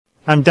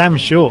I'm damn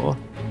sure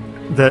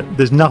that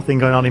there's nothing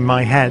going on in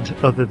my head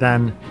other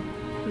than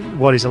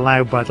what is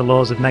allowed by the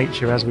laws of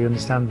nature as we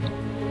understand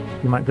them.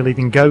 You might believe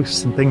in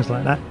ghosts and things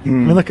like that. I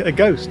mean, look at a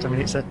ghost. I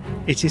mean,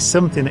 it is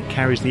something that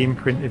carries the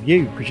imprint of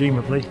you,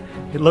 presumably.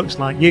 It looks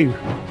like you.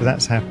 So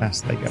that's how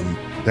fast they go.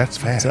 That's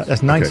fast. So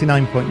that's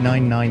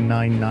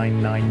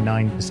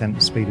 99.999999%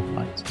 the speed of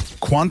light.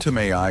 Quantum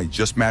AI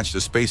just matched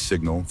a space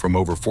signal from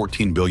over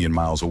 14 billion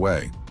miles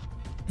away.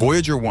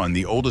 Voyager One,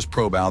 the oldest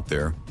probe out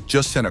there,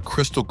 just sent a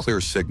crystal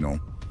clear signal,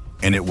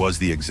 and it was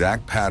the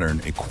exact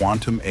pattern a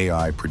quantum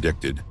AI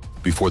predicted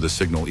before the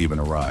signal even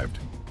arrived.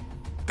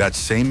 That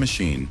same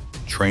machine,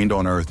 trained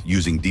on Earth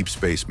using deep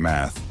space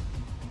math,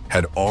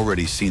 had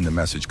already seen the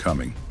message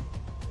coming.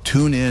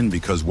 Tune in,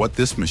 because what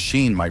this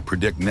machine might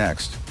predict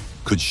next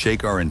could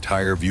shake our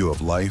entire view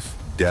of life,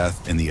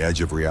 death, and the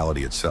edge of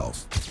reality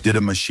itself. Did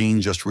a machine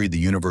just read the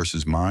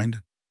universe's mind?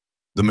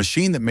 The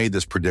machine that made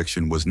this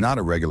prediction was not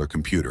a regular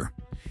computer.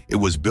 It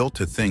was built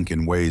to think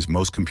in ways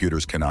most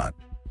computers cannot.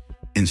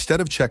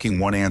 Instead of checking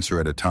one answer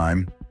at a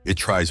time, it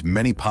tries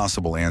many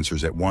possible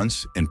answers at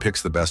once and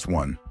picks the best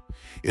one.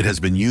 It has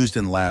been used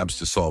in labs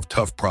to solve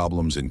tough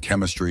problems in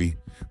chemistry,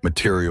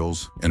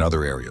 materials, and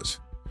other areas.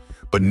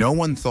 But no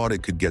one thought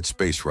it could get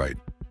space right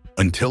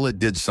until it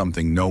did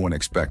something no one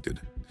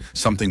expected,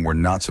 something we're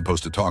not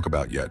supposed to talk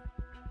about yet.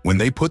 When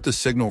they put the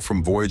signal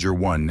from Voyager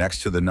One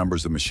next to the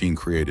numbers the machine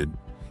created,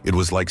 it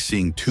was like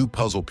seeing two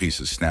puzzle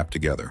pieces snap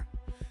together.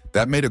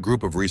 That made a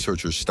group of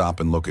researchers stop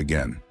and look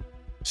again.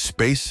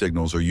 Space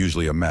signals are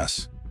usually a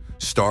mess.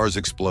 Stars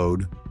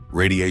explode,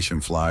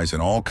 radiation flies,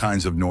 and all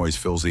kinds of noise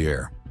fills the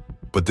air.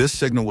 But this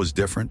signal was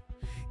different.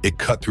 It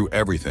cut through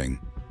everything,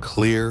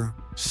 clear,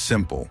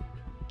 simple,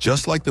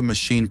 just like the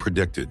machine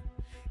predicted.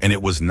 And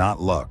it was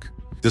not luck.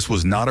 This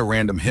was not a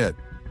random hit.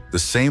 The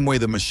same way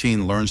the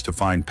machine learns to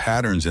find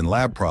patterns in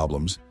lab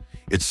problems,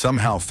 it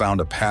somehow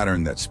found a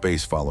pattern that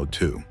space followed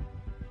too.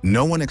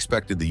 No one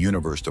expected the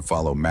universe to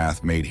follow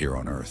math made here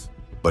on Earth,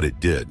 but it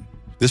did.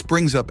 This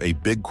brings up a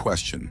big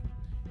question.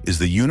 Is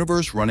the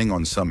universe running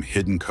on some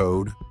hidden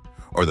code?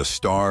 Are the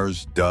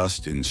stars,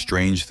 dust, and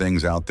strange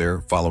things out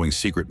there following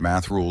secret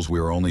math rules we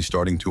are only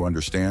starting to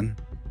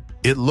understand?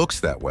 It looks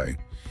that way.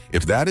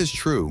 If that is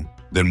true,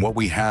 then what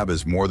we have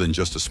is more than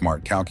just a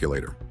smart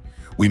calculator.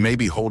 We may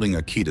be holding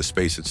a key to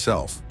space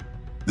itself.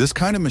 This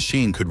kind of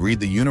machine could read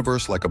the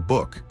universe like a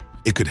book.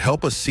 It could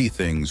help us see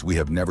things we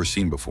have never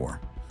seen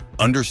before,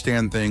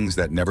 understand things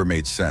that never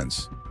made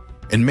sense,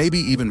 and maybe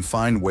even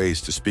find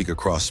ways to speak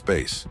across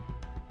space.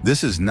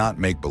 This is not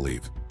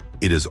make-believe.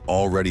 It is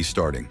already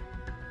starting.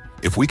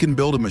 If we can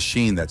build a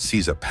machine that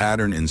sees a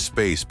pattern in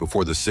space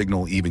before the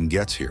signal even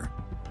gets here,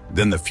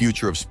 then the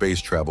future of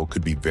space travel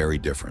could be very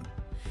different.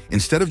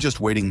 Instead of just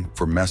waiting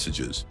for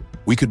messages,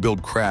 we could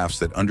build crafts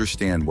that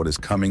understand what is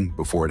coming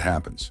before it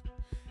happens.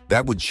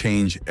 That would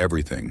change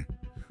everything.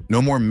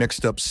 No more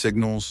mixed-up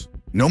signals,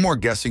 no more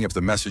guessing if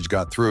the message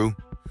got through.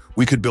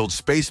 We could build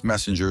space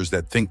messengers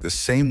that think the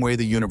same way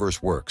the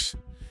universe works.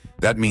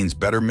 That means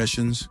better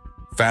missions,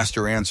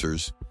 faster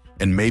answers,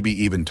 and maybe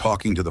even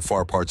talking to the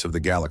far parts of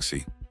the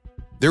galaxy.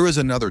 There is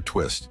another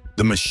twist.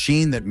 The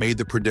machine that made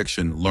the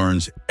prediction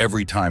learns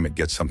every time it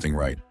gets something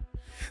right.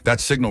 That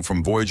signal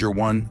from Voyager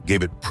One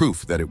gave it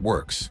proof that it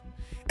works.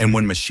 And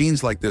when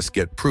machines like this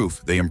get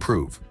proof, they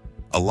improve.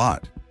 A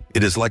lot.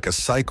 It is like a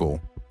cycle.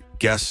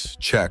 Guess,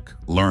 check,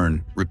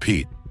 learn,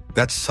 repeat.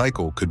 That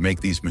cycle could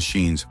make these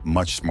machines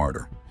much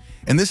smarter.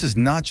 And this is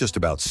not just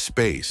about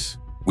space.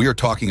 We are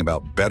talking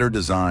about better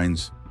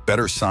designs,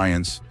 better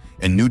science,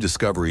 and new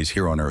discoveries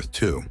here on Earth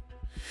too.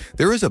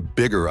 There is a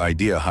bigger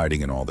idea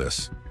hiding in all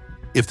this.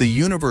 If the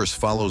universe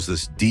follows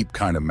this deep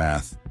kind of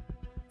math,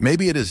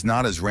 maybe it is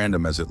not as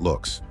random as it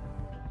looks.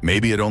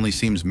 Maybe it only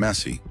seems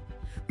messy.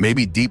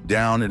 Maybe deep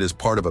down it is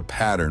part of a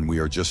pattern we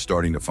are just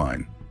starting to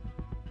find.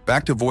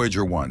 Back to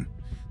Voyager One.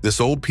 This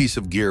old piece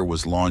of gear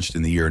was launched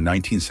in the year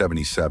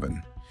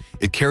 1977.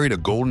 It carried a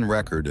golden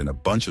record and a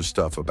bunch of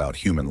stuff about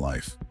human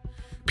life.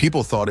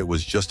 People thought it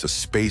was just a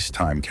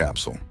space-time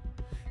capsule.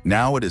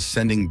 Now it is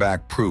sending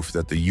back proof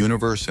that the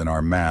universe and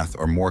our math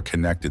are more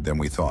connected than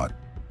we thought.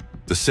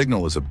 The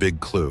signal is a big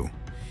clue.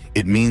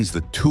 It means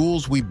the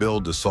tools we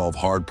build to solve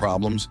hard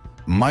problems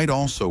might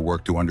also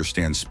work to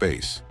understand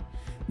space.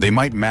 They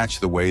might match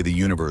the way the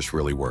universe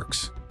really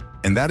works.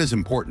 And that is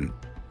important,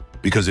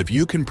 because if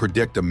you can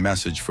predict a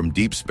message from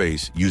deep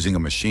space using a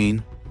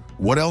machine,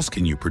 what else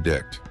can you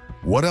predict?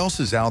 What else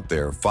is out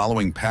there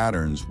following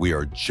patterns we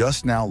are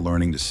just now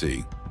learning to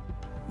see?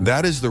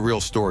 That is the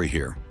real story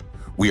here.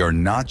 We are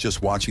not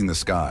just watching the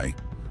sky,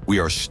 we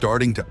are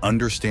starting to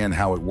understand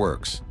how it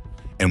works.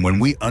 And when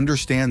we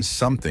understand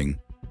something,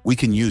 we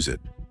can use it.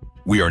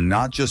 We are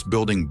not just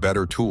building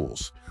better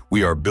tools,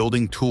 we are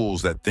building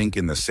tools that think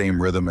in the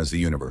same rhythm as the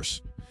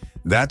universe.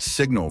 That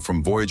signal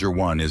from Voyager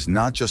One is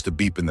not just a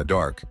beep in the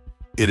dark,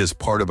 it is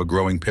part of a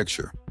growing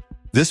picture.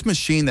 This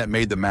machine that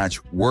made the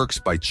match works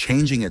by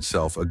changing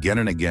itself again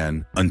and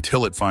again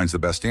until it finds the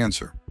best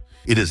answer.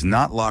 It is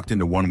not locked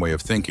into one way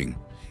of thinking.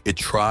 It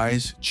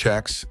tries,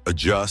 checks,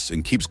 adjusts,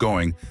 and keeps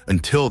going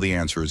until the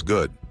answer is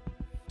good.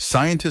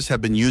 Scientists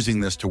have been using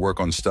this to work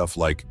on stuff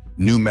like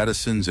new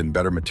medicines and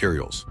better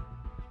materials.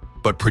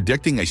 But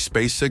predicting a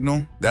space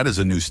signal, that is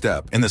a new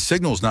step, and the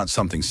signal is not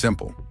something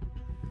simple.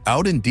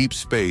 Out in deep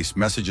space,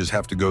 messages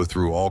have to go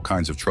through all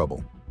kinds of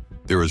trouble.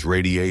 There is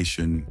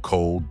radiation,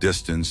 cold,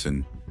 distance,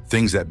 and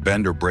things that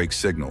bend or break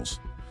signals.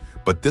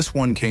 But this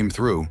one came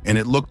through, and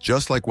it looked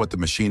just like what the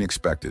machine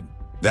expected.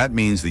 That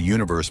means the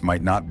universe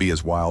might not be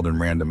as wild and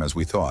random as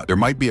we thought. There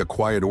might be a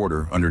quiet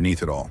order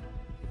underneath it all.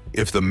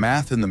 If the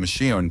math in the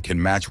machine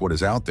can match what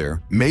is out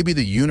there, maybe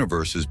the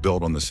universe is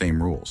built on the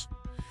same rules.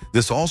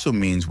 This also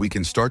means we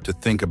can start to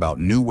think about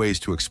new ways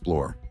to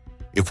explore.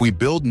 If we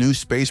build new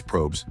space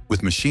probes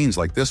with machines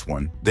like this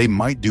one, they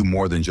might do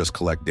more than just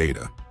collect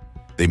data.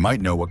 They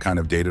might know what kind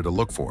of data to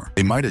look for.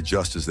 They might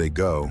adjust as they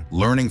go,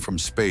 learning from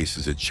space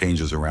as it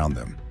changes around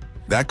them.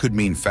 That could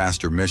mean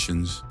faster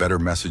missions, better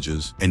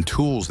messages, and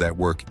tools that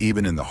work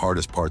even in the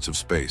hardest parts of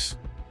space.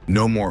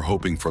 No more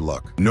hoping for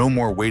luck. No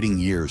more waiting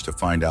years to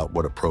find out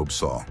what a probe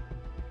saw.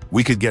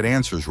 We could get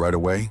answers right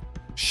away,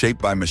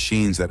 shaped by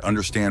machines that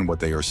understand what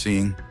they are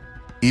seeing.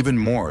 Even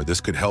more, this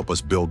could help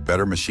us build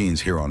better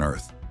machines here on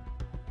Earth.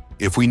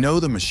 If we know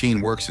the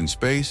machine works in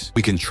space,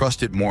 we can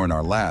trust it more in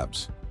our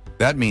labs.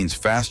 That means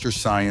faster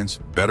science,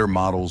 better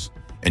models,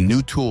 and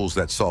new tools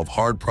that solve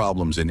hard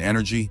problems in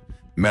energy,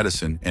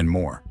 medicine, and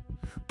more.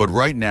 But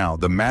right now,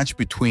 the match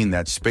between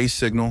that space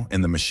signal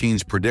and the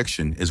machine's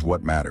prediction is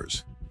what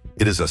matters.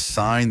 It is a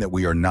sign that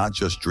we are not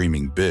just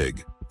dreaming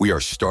big, we are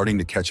starting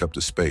to catch up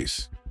to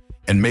space.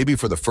 And maybe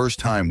for the first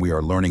time, we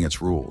are learning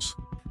its rules.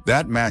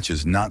 That match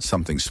is not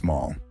something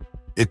small.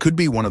 It could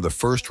be one of the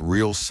first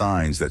real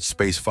signs that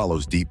space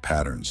follows deep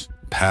patterns.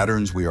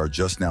 Patterns we are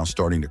just now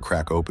starting to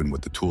crack open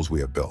with the tools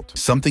we have built.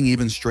 Something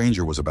even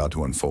stranger was about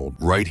to unfold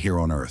right here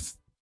on Earth.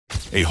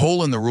 A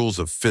hole in the rules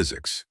of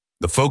physics.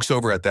 The folks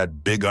over at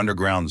that big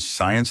underground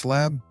science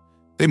lab,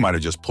 they might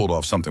have just pulled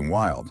off something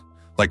wild,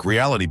 like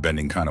reality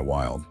bending kind of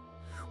wild.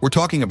 We're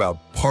talking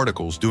about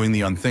particles doing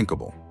the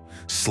unthinkable,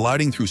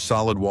 sliding through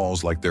solid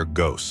walls like they're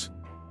ghosts.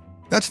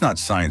 That's not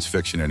science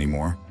fiction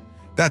anymore.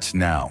 That's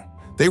now.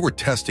 They were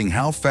testing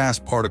how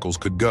fast particles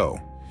could go,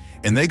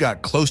 and they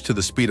got close to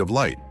the speed of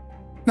light.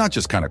 Not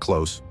just kind of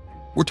close.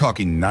 We're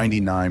talking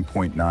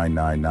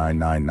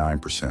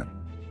 99.99999%.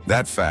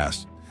 That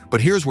fast. But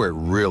here's where it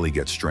really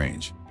gets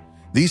strange.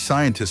 These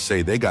scientists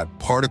say they got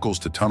particles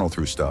to tunnel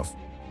through stuff.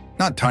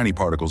 Not tiny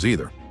particles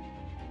either.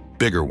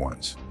 Bigger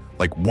ones,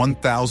 like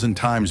 1,000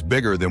 times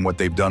bigger than what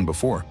they've done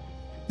before.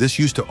 This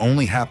used to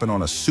only happen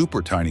on a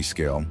super tiny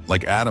scale,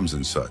 like atoms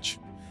and such.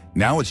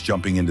 Now it's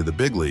jumping into the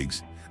big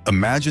leagues.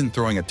 Imagine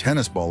throwing a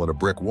tennis ball at a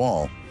brick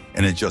wall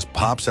and it just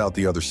pops out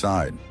the other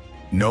side.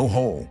 No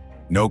hole,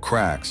 no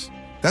cracks.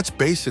 That's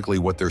basically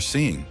what they're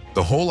seeing.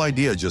 The whole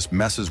idea just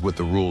messes with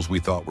the rules we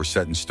thought were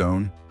set in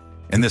stone.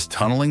 And this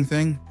tunneling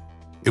thing,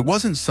 it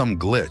wasn't some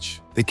glitch.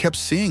 They kept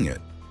seeing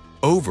it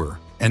over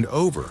and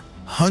over,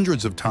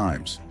 hundreds of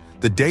times.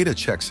 The data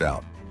checks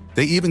out.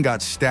 They even got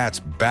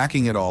stats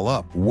backing it all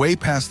up, way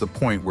past the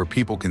point where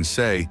people can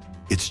say,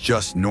 it's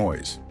just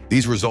noise.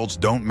 These results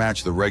don't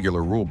match the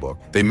regular rulebook.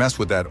 They mess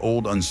with that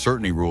old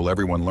uncertainty rule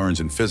everyone learns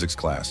in physics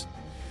class.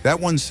 That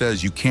one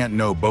says you can't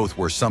know both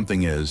where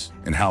something is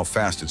and how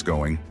fast it's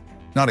going.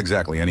 Not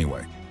exactly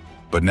anyway.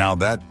 But now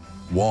that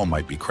wall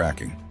might be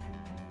cracking.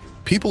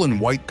 People in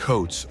white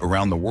coats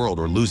around the world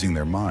are losing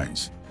their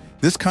minds.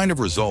 This kind of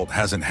result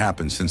hasn't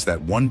happened since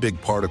that one big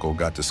particle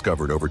got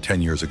discovered over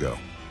 10 years ago.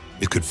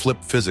 It could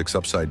flip physics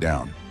upside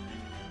down.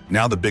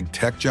 Now the big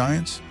tech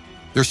giants,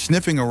 they're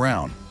sniffing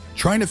around,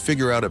 trying to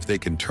figure out if they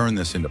can turn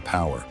this into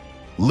power.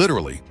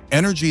 Literally,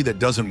 energy that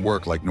doesn't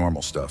work like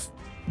normal stuff.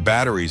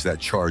 Batteries that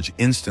charge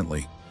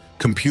instantly.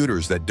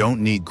 Computers that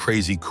don't need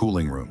crazy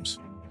cooling rooms.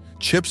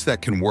 Chips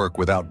that can work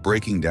without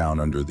breaking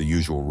down under the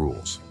usual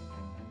rules.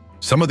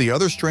 Some of the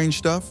other strange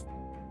stuff?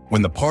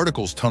 When the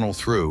particles tunnel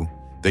through,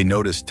 they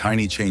notice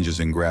tiny changes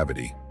in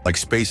gravity, like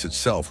space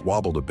itself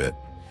wobbled a bit.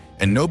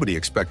 And nobody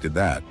expected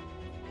that.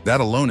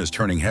 That alone is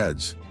turning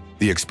heads.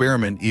 The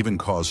experiment even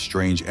caused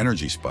strange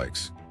energy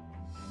spikes.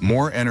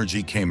 More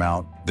energy came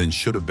out than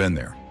should have been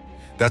there.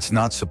 That's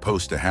not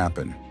supposed to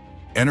happen.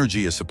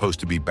 Energy is supposed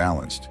to be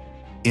balanced.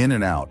 In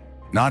and out,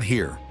 not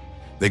here.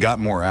 They got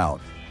more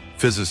out.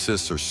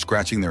 Physicists are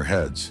scratching their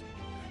heads.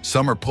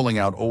 Some are pulling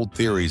out old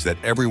theories that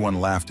everyone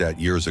laughed at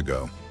years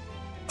ago.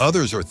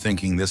 Others are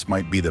thinking this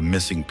might be the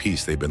missing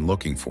piece they've been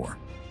looking for.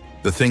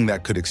 The thing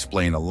that could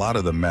explain a lot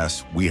of the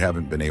mess we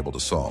haven't been able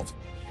to solve.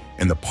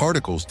 And the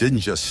particles didn't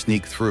just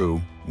sneak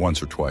through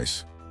once or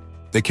twice.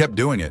 They kept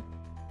doing it.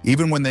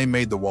 Even when they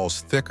made the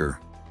walls thicker,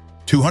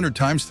 200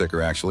 times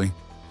thicker actually,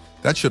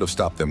 that should have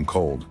stopped them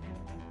cold.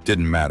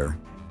 Didn't matter.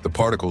 The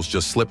particles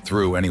just slipped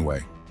through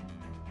anyway.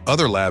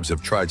 Other labs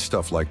have tried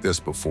stuff like this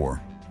before,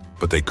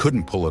 but they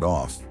couldn't pull it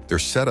off. Their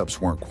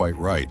setups weren't quite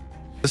right.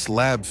 This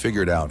lab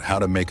figured out how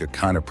to make a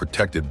kind of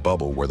protected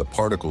bubble where the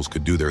particles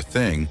could do their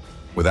thing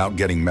without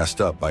getting messed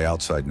up by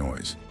outside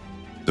noise.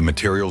 The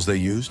materials they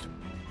used?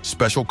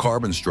 Special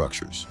carbon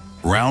structures,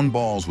 round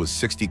balls with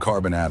 60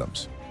 carbon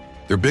atoms.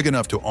 They're big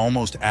enough to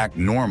almost act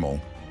normal,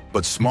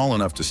 but small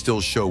enough to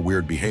still show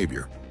weird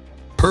behavior.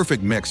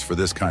 Perfect mix for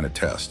this kind of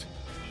test.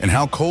 And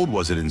how cold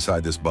was it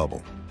inside this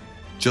bubble?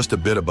 Just a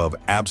bit above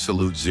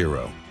absolute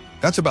zero.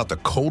 That's about the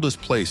coldest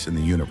place in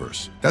the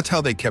universe. That's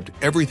how they kept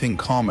everything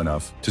calm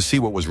enough to see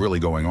what was really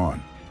going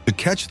on. To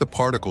catch the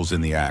particles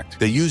in the act,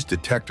 they used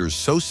detectors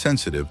so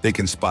sensitive they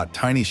can spot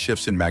tiny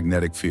shifts in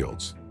magnetic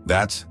fields.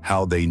 That's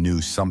how they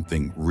knew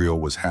something real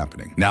was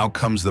happening. Now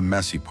comes the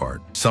messy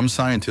part. Some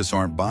scientists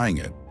aren't buying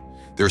it.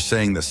 They're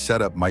saying the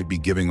setup might be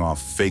giving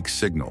off fake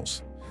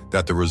signals,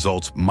 that the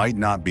results might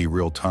not be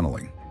real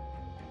tunneling.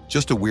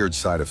 Just a weird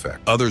side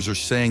effect. Others are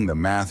saying the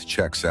math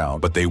checks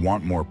out, but they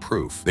want more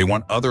proof. They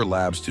want other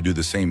labs to do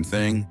the same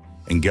thing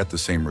and get the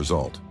same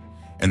result.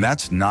 And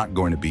that's not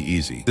going to be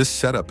easy. This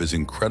setup is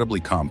incredibly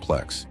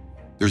complex.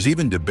 There's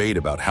even debate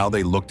about how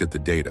they looked at the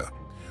data.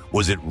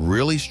 Was it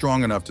really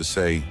strong enough to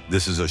say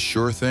this is a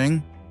sure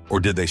thing, or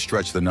did they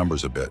stretch the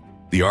numbers a bit?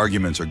 The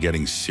arguments are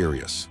getting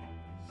serious.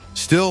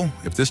 Still,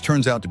 if this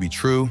turns out to be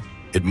true,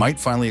 it might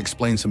finally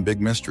explain some big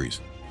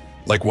mysteries.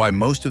 Like why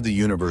most of the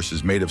universe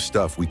is made of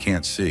stuff we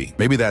can't see.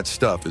 Maybe that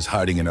stuff is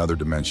hiding in other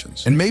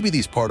dimensions. And maybe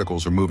these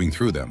particles are moving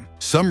through them.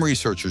 Some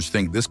researchers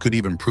think this could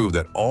even prove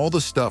that all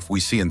the stuff we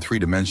see in 3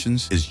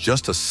 dimensions is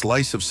just a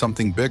slice of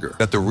something bigger,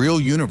 that the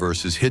real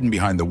universe is hidden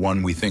behind the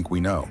one we think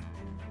we know.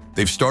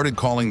 They've started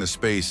calling the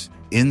space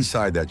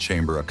inside that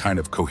chamber a kind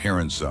of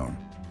coherence zone,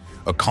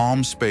 a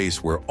calm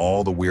space where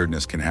all the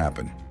weirdness can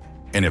happen.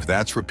 And if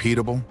that's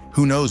repeatable,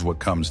 who knows what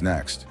comes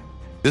next?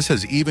 This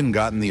has even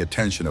gotten the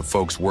attention of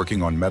folks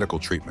working on medical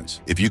treatments.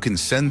 If you can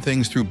send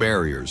things through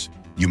barriers,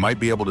 you might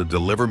be able to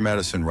deliver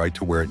medicine right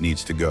to where it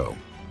needs to go.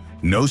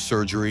 No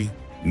surgery,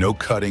 no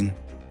cutting,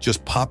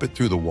 just pop it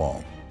through the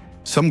wall.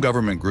 Some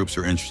government groups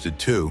are interested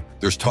too.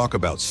 There's talk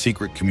about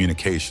secret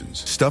communications,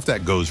 stuff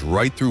that goes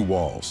right through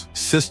walls,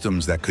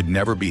 systems that could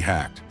never be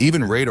hacked,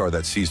 even radar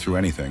that sees through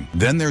anything.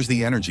 Then there's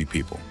the energy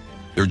people.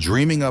 They're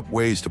dreaming up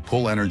ways to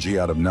pull energy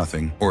out of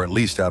nothing, or at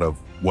least out of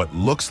what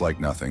looks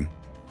like nothing.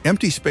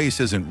 Empty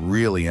space isn't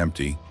really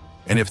empty,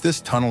 and if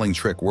this tunneling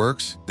trick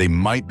works, they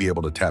might be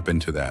able to tap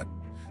into that.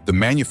 The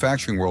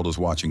manufacturing world is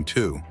watching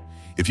too.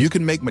 If you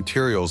can make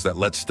materials that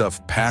let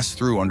stuff pass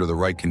through under the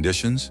right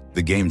conditions,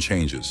 the game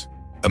changes.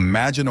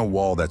 Imagine a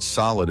wall that's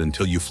solid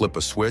until you flip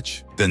a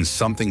switch, then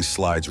something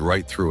slides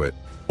right through it.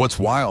 What's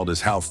wild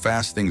is how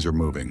fast things are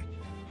moving.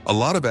 A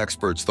lot of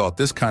experts thought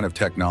this kind of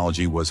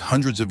technology was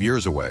hundreds of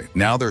years away.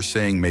 Now they're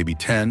saying maybe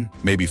 10,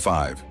 maybe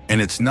 5. And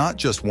it's not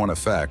just one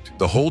effect.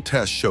 The whole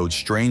test showed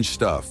strange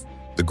stuff.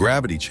 The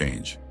gravity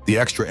change, the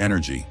extra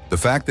energy, the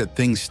fact that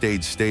things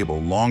stayed stable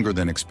longer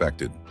than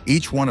expected.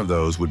 Each one of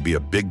those would be a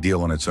big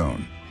deal on its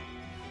own.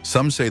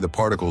 Some say the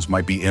particles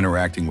might be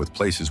interacting with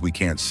places we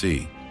can't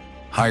see,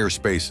 higher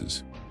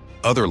spaces,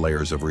 other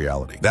layers of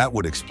reality. That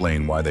would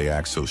explain why they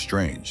act so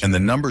strange. And the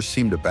numbers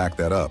seem to back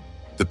that up.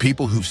 The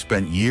people who've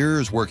spent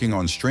years working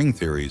on string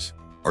theories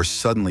are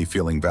suddenly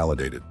feeling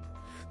validated.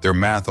 Their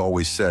math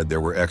always said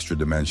there were extra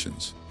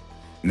dimensions.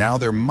 Now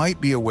there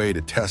might be a way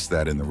to test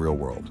that in the real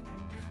world.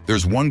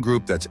 There's one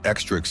group that's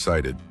extra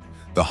excited,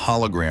 the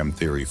hologram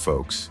theory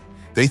folks.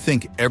 They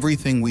think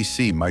everything we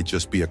see might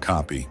just be a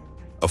copy,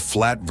 a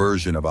flat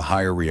version of a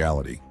higher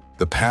reality.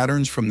 The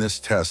patterns from this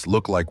test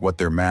look like what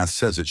their math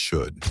says it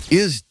should.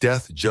 Is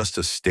death just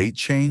a state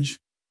change?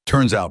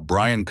 Turns out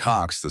Brian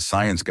Cox, the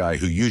science guy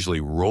who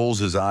usually rolls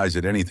his eyes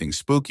at anything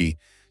spooky,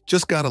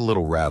 just got a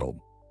little rattled.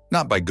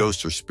 Not by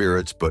ghosts or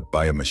spirits, but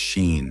by a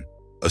machine.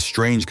 A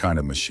strange kind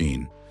of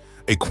machine.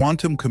 A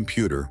quantum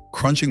computer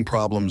crunching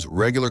problems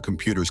regular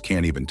computers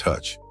can't even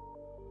touch.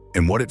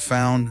 And what it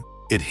found?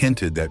 It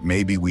hinted that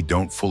maybe we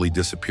don't fully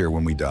disappear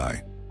when we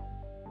die.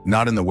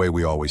 Not in the way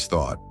we always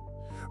thought.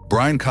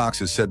 Brian Cox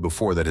has said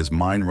before that his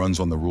mind runs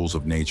on the rules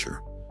of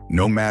nature.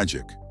 No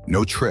magic,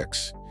 no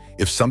tricks.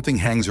 If something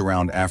hangs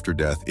around after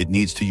death, it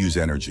needs to use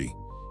energy.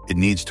 It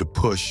needs to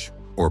push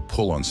or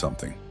pull on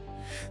something.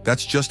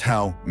 That's just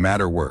how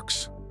matter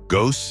works.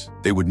 Ghosts,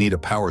 they would need a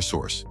power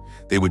source.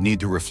 They would need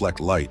to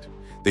reflect light.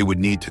 They would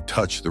need to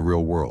touch the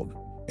real world.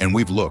 And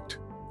we've looked.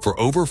 For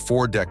over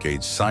 4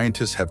 decades,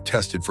 scientists have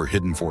tested for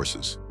hidden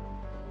forces.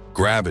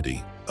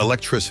 Gravity,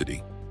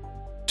 electricity.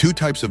 2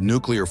 types of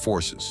nuclear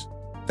forces.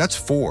 That's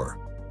 4.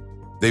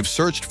 They've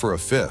searched for a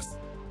 5th.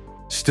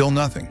 Still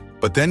nothing.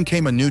 But then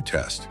came a new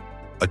test.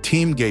 A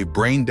team gave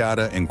brain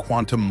data and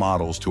quantum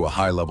models to a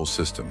high-level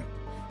system.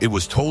 It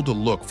was told to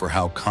look for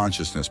how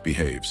consciousness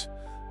behaves,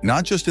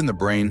 not just in the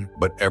brain,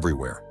 but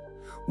everywhere.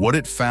 What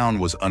it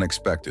found was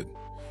unexpected.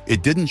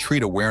 It didn't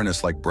treat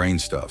awareness like brain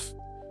stuff.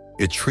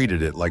 It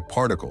treated it like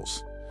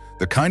particles.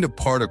 The kind of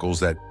particles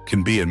that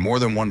can be in more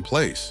than one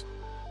place.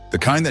 The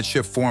kind that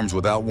shift forms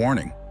without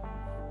warning.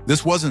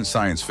 This wasn't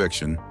science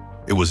fiction.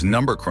 It was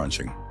number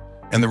crunching.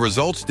 And the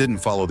results didn't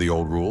follow the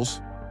old rules.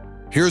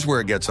 Here's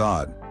where it gets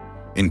odd.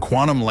 In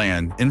quantum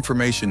land,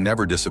 information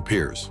never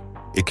disappears.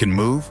 It can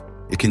move,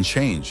 it can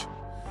change,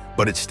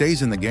 but it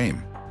stays in the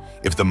game.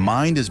 If the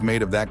mind is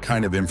made of that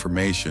kind of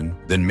information,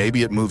 then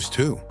maybe it moves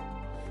too.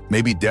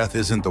 Maybe death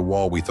isn't the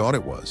wall we thought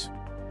it was.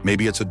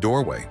 Maybe it's a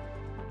doorway.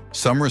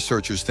 Some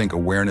researchers think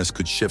awareness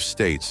could shift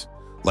states,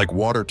 like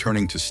water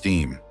turning to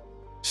steam.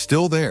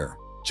 Still there,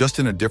 just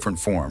in a different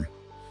form.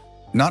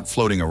 Not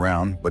floating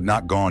around, but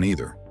not gone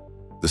either.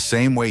 The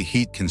same way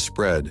heat can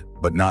spread,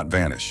 but not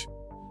vanish.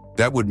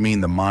 That would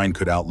mean the mind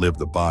could outlive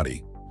the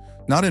body.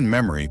 Not in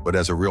memory, but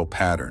as a real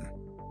pattern.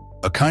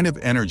 A kind of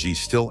energy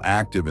still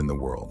active in the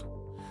world.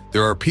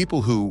 There are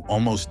people who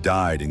almost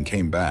died and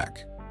came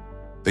back.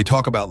 They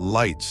talk about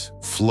lights,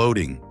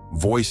 floating,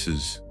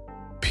 voices,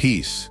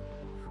 peace.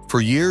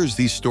 For years,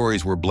 these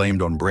stories were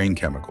blamed on brain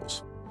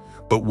chemicals.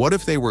 But what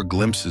if they were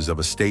glimpses of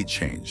a state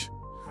change?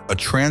 A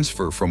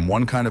transfer from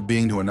one kind of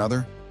being to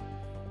another?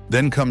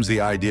 Then comes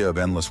the idea of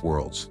endless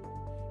worlds.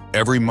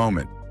 Every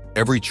moment,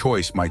 every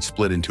choice might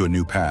split into a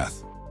new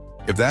path.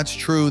 If that's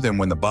true, then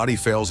when the body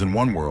fails in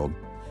one world,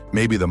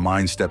 maybe the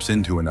mind steps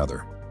into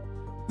another.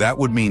 That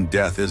would mean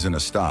death isn't a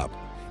stop,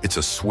 it's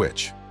a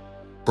switch.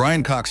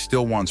 Brian Cox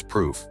still wants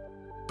proof,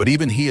 but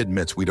even he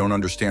admits we don't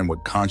understand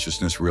what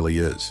consciousness really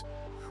is.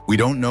 We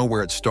don't know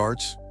where it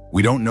starts,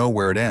 we don't know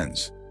where it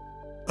ends.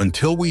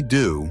 Until we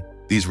do,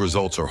 these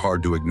results are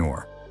hard to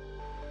ignore.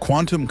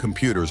 Quantum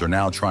computers are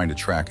now trying to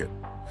track it.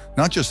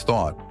 Not just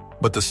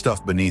thought, but the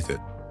stuff beneath it.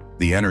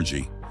 The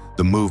energy,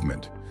 the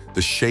movement,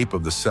 the shape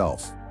of the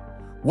self.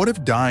 What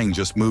if dying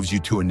just moves you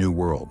to a new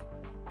world?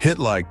 Hit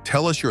like,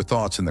 tell us your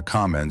thoughts in the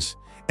comments,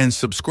 and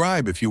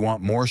subscribe if you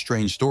want more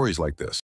strange stories like this.